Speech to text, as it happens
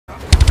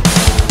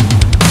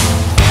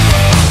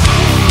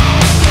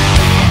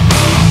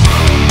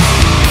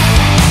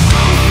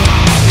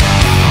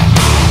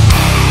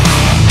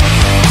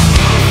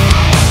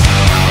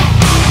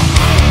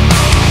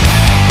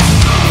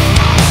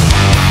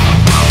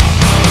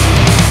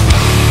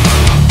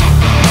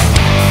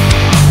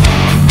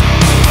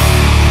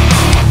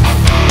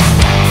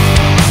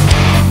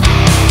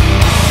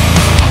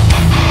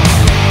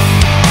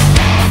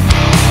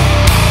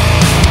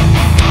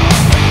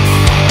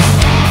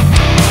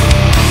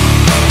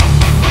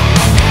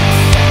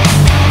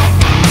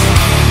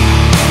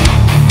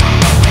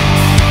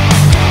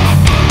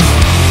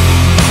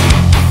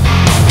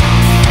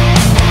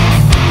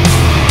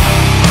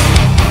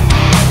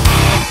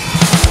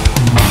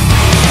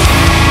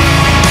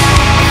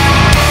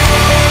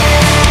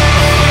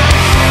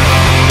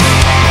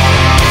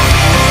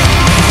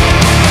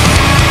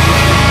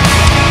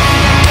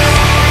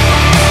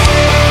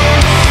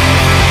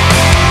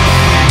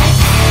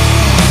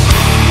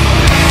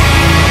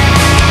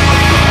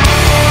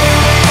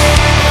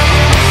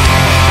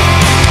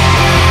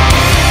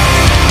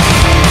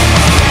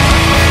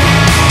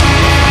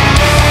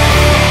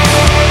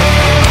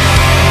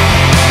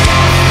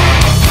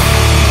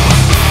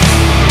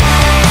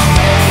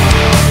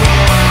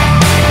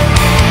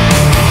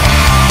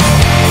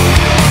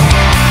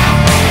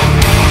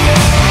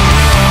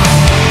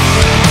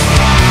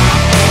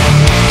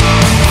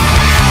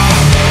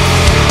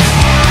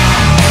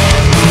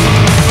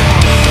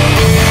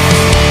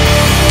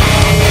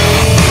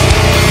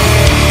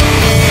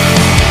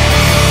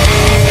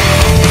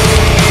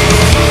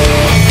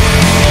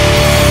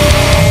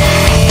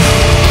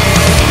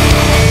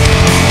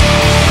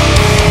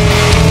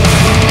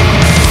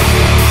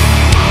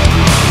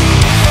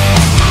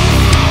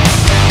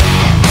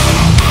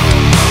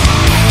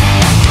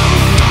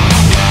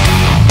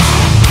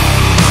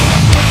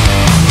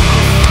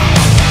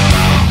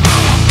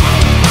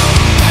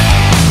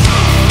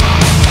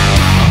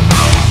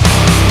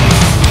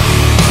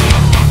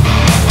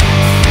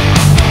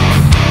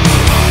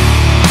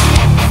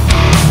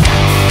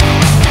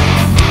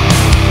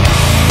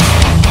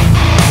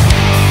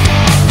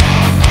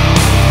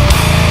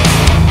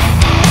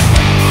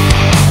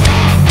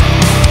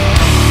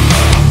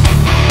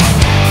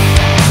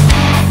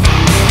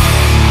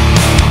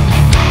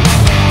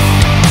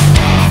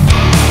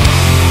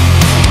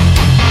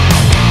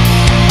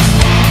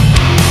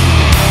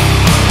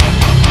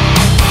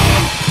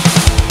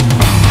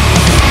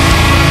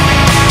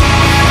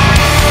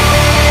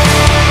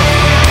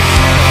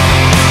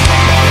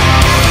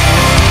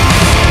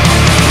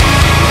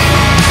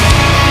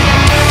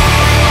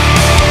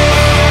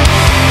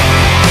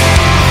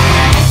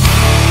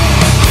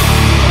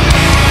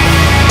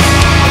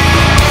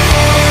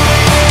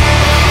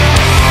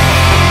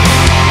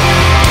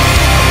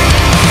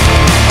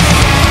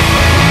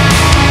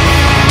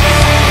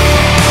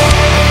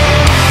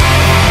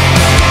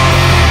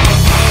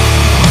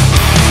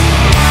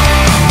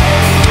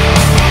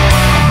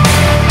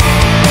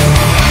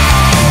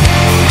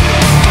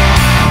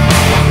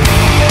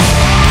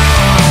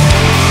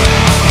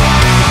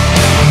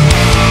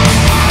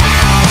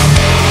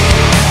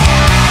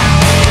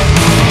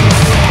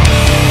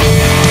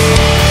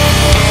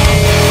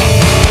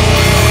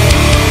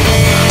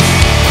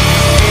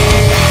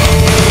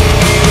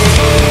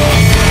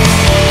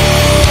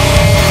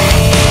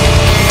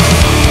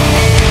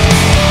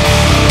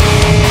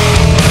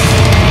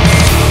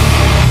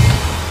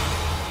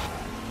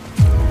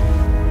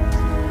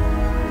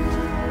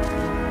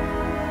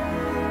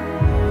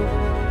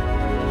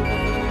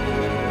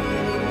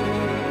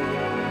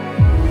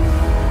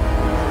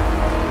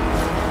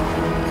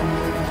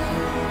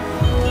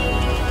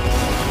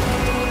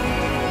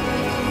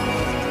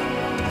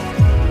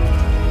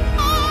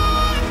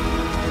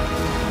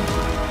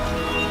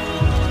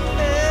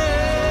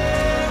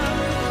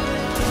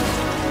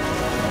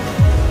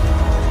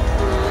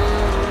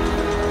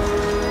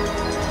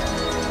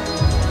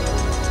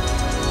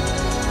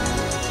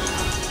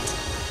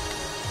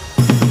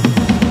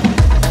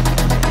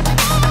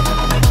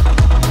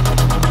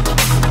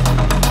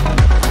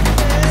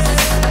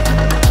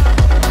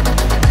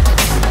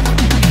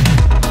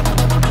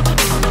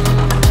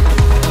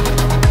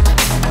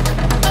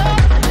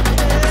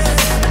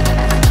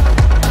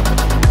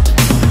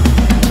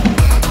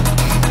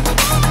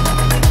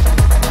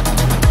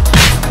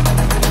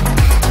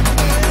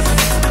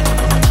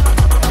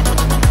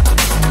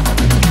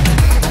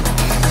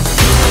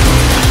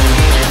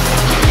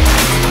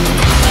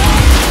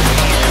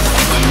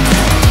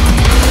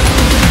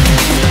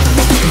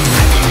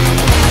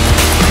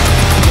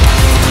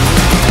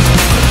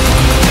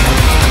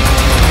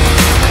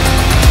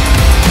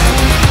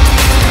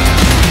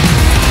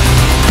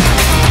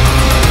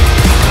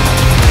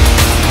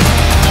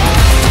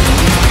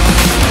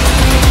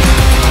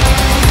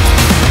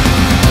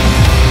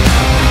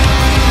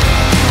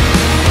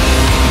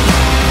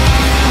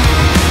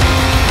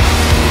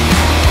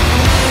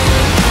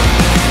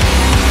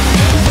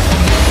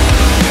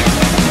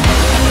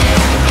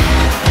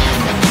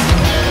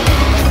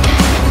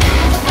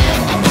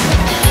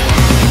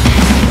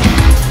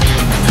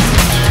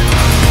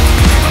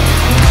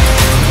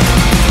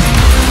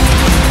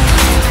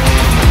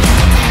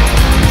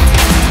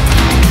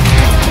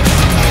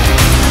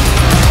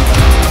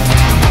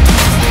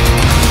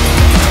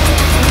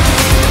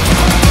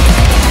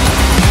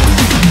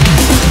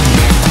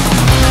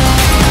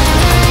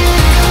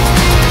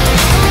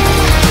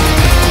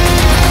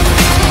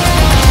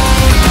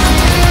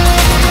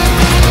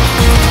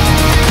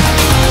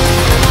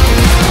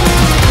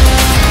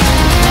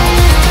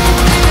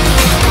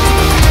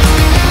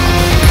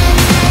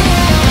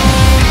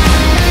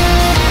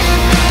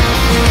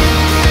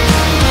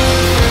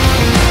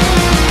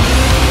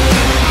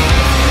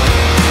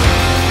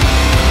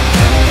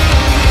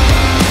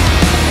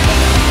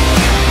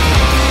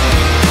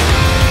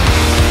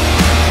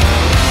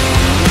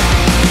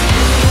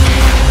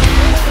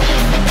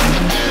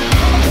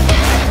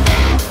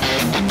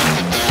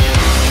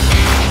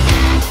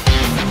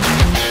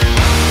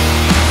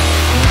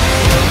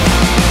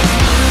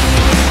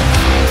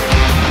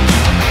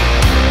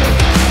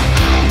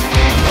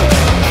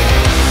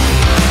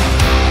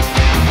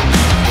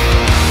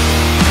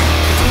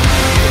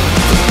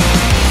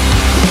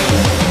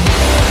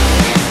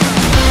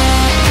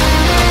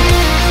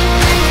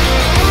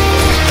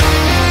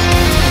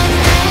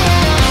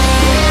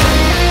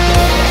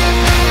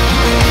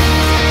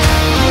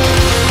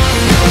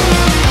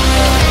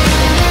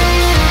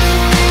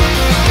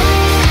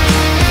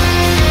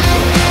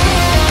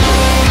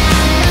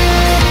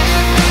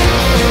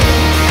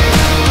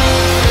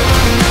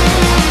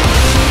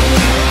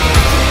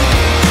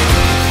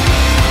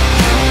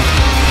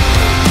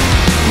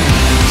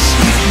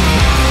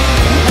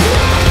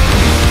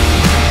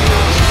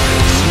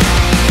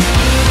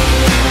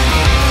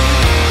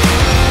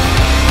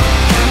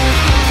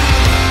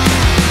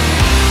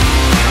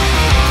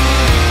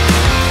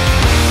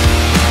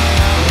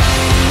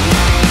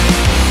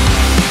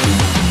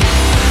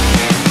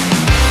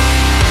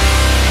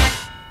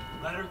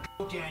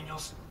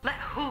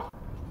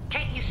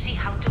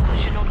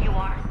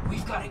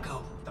gotta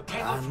go. The I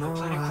payload from the know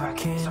planet I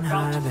Kraken is can't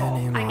about to hide fall.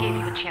 anymore. I gave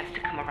you a chance to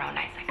come around,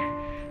 Isaac.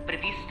 But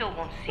if you still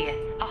won't see it,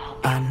 I'll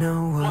help you. I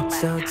know One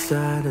what's last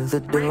outside of the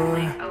door.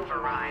 Relay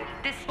override.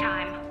 This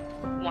time,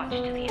 watch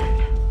to the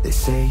end. They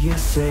say you're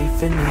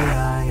safe in the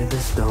eye of the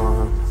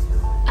storm.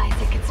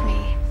 Isaac, it's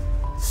me.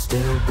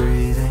 Still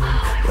breathing,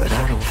 but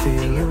I don't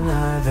feel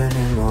alive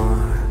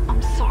anymore.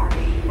 I'm sorry.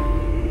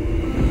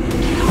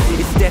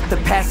 Is death the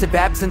passive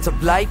absence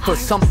of life or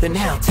something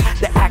else?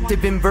 The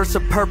active inverse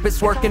of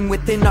purpose working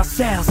within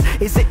ourselves.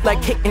 Is it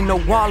like hitting a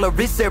wall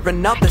or is there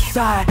another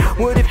side?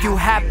 What if you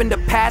happen to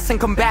pass and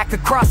come back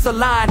across the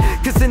line?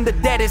 Cause in the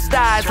deadest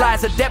eyes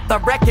lies a depth I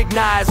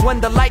recognize. When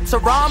the lights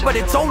are on but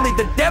it's only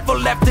the devil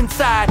left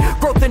inside.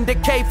 Growth and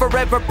decay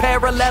forever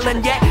parallel,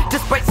 and yet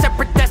despite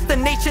separate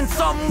destinations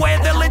somewhere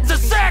they'll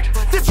intersect.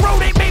 This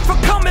road ain't made for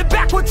coming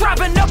back, we're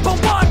driving up a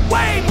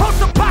one-way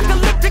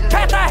post-apocalyptic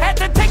path, I had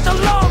to take the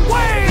long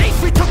way. At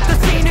least we took the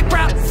scenic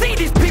route, see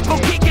these people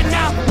geeking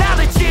out. Now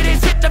that shit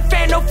has hit the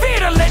fan, no fear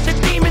to let the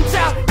demons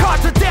out.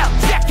 Cards are dealt,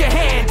 check your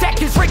hand,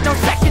 deck is rigged, no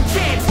second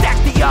chance. Stack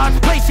the odds,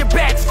 place your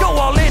bets, go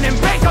all in and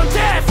bank on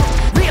death.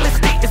 Real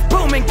estate is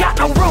booming, got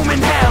no room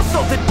in hell.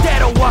 So the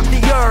dead'll walk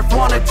the earth,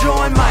 wanna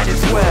join, might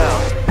as well.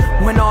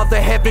 When all the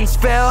heavens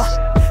fell,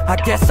 I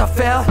guess I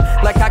felt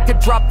like I could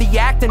drop the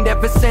act, and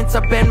ever since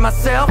I've been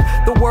myself.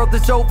 The world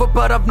is over,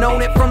 but I've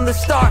known it from the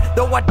start.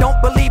 Though I don't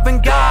believe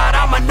in God,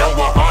 I'ma know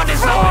we're on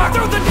His heart.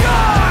 Through the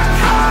dark,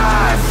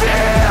 I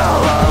feel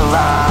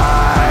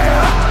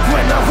alive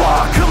when I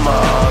walk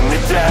among the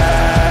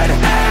dead.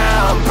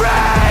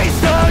 Embrace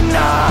the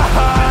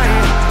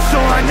night, so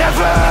I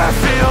never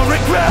feel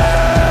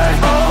regret.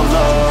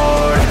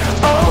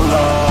 Oh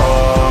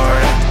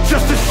Lord,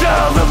 just a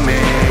shell of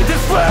me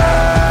that's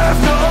left.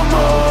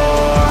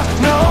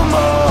 No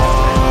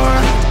more,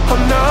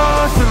 I'm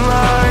nothing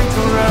like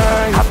the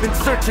rest. I've been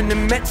searching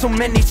and met so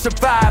many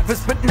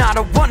survivors, but not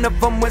a one of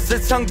them was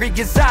as hungry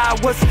as I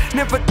was.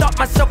 Never thought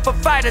myself a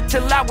fighter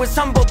till I was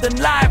humbled and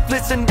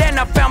lifeless. And then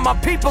I found my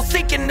people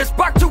seeking the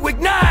spark to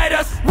ignite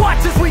us.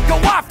 Watch as we go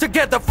off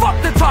together, fuck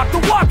the talk, the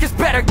walk is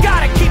better.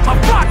 Gotta keep my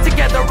flock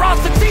together, I'll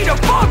succeed or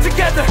fall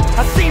together.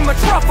 I've seen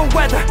much rougher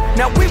weather,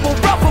 now we will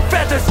ruffle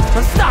feathers.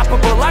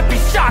 Unstoppable, I'd be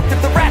shocked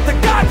if the wrath of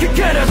God could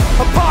get us.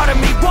 A part of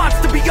me wants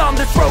to be on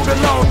this road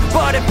alone,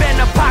 but if an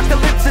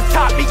apocalypse has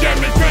taught me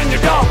anything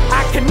at all,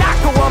 I cannot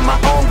go on my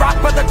own,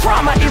 rocked by the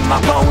trauma in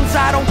my bones.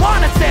 I don't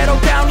wanna settle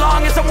down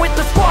long as I'm with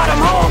the squad, I'm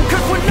home.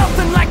 Cause we're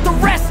nothing like the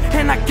rest,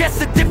 and I guess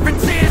the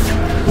difference is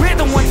we're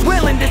the ones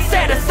willing to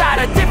set aside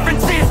our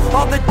differences.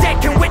 All the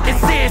dead can witness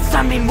this.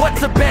 I mean,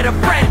 what's a better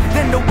friend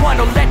than the one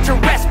who'll let you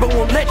rest but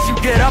won't let you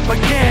get up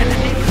again?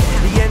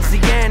 The end's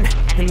the end,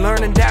 and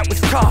learning that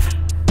was tough.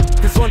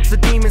 Cause once the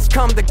demons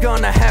come, they're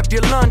gonna have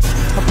your lunch.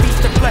 A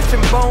feast of flesh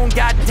and bone,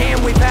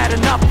 goddamn, we've had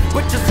enough.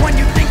 But just when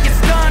you think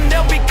it's done,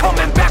 they'll be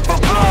coming back for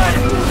blood.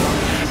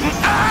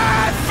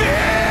 I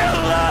feel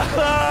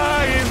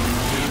alive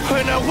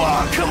when I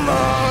walk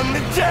among the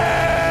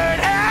dead.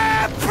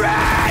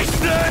 Embrace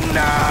the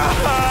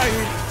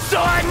night, so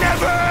I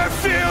never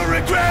feel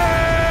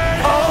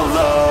regret.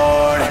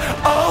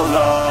 Oh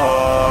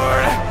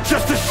Lord,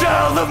 just a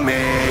shell of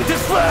me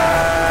that's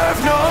left.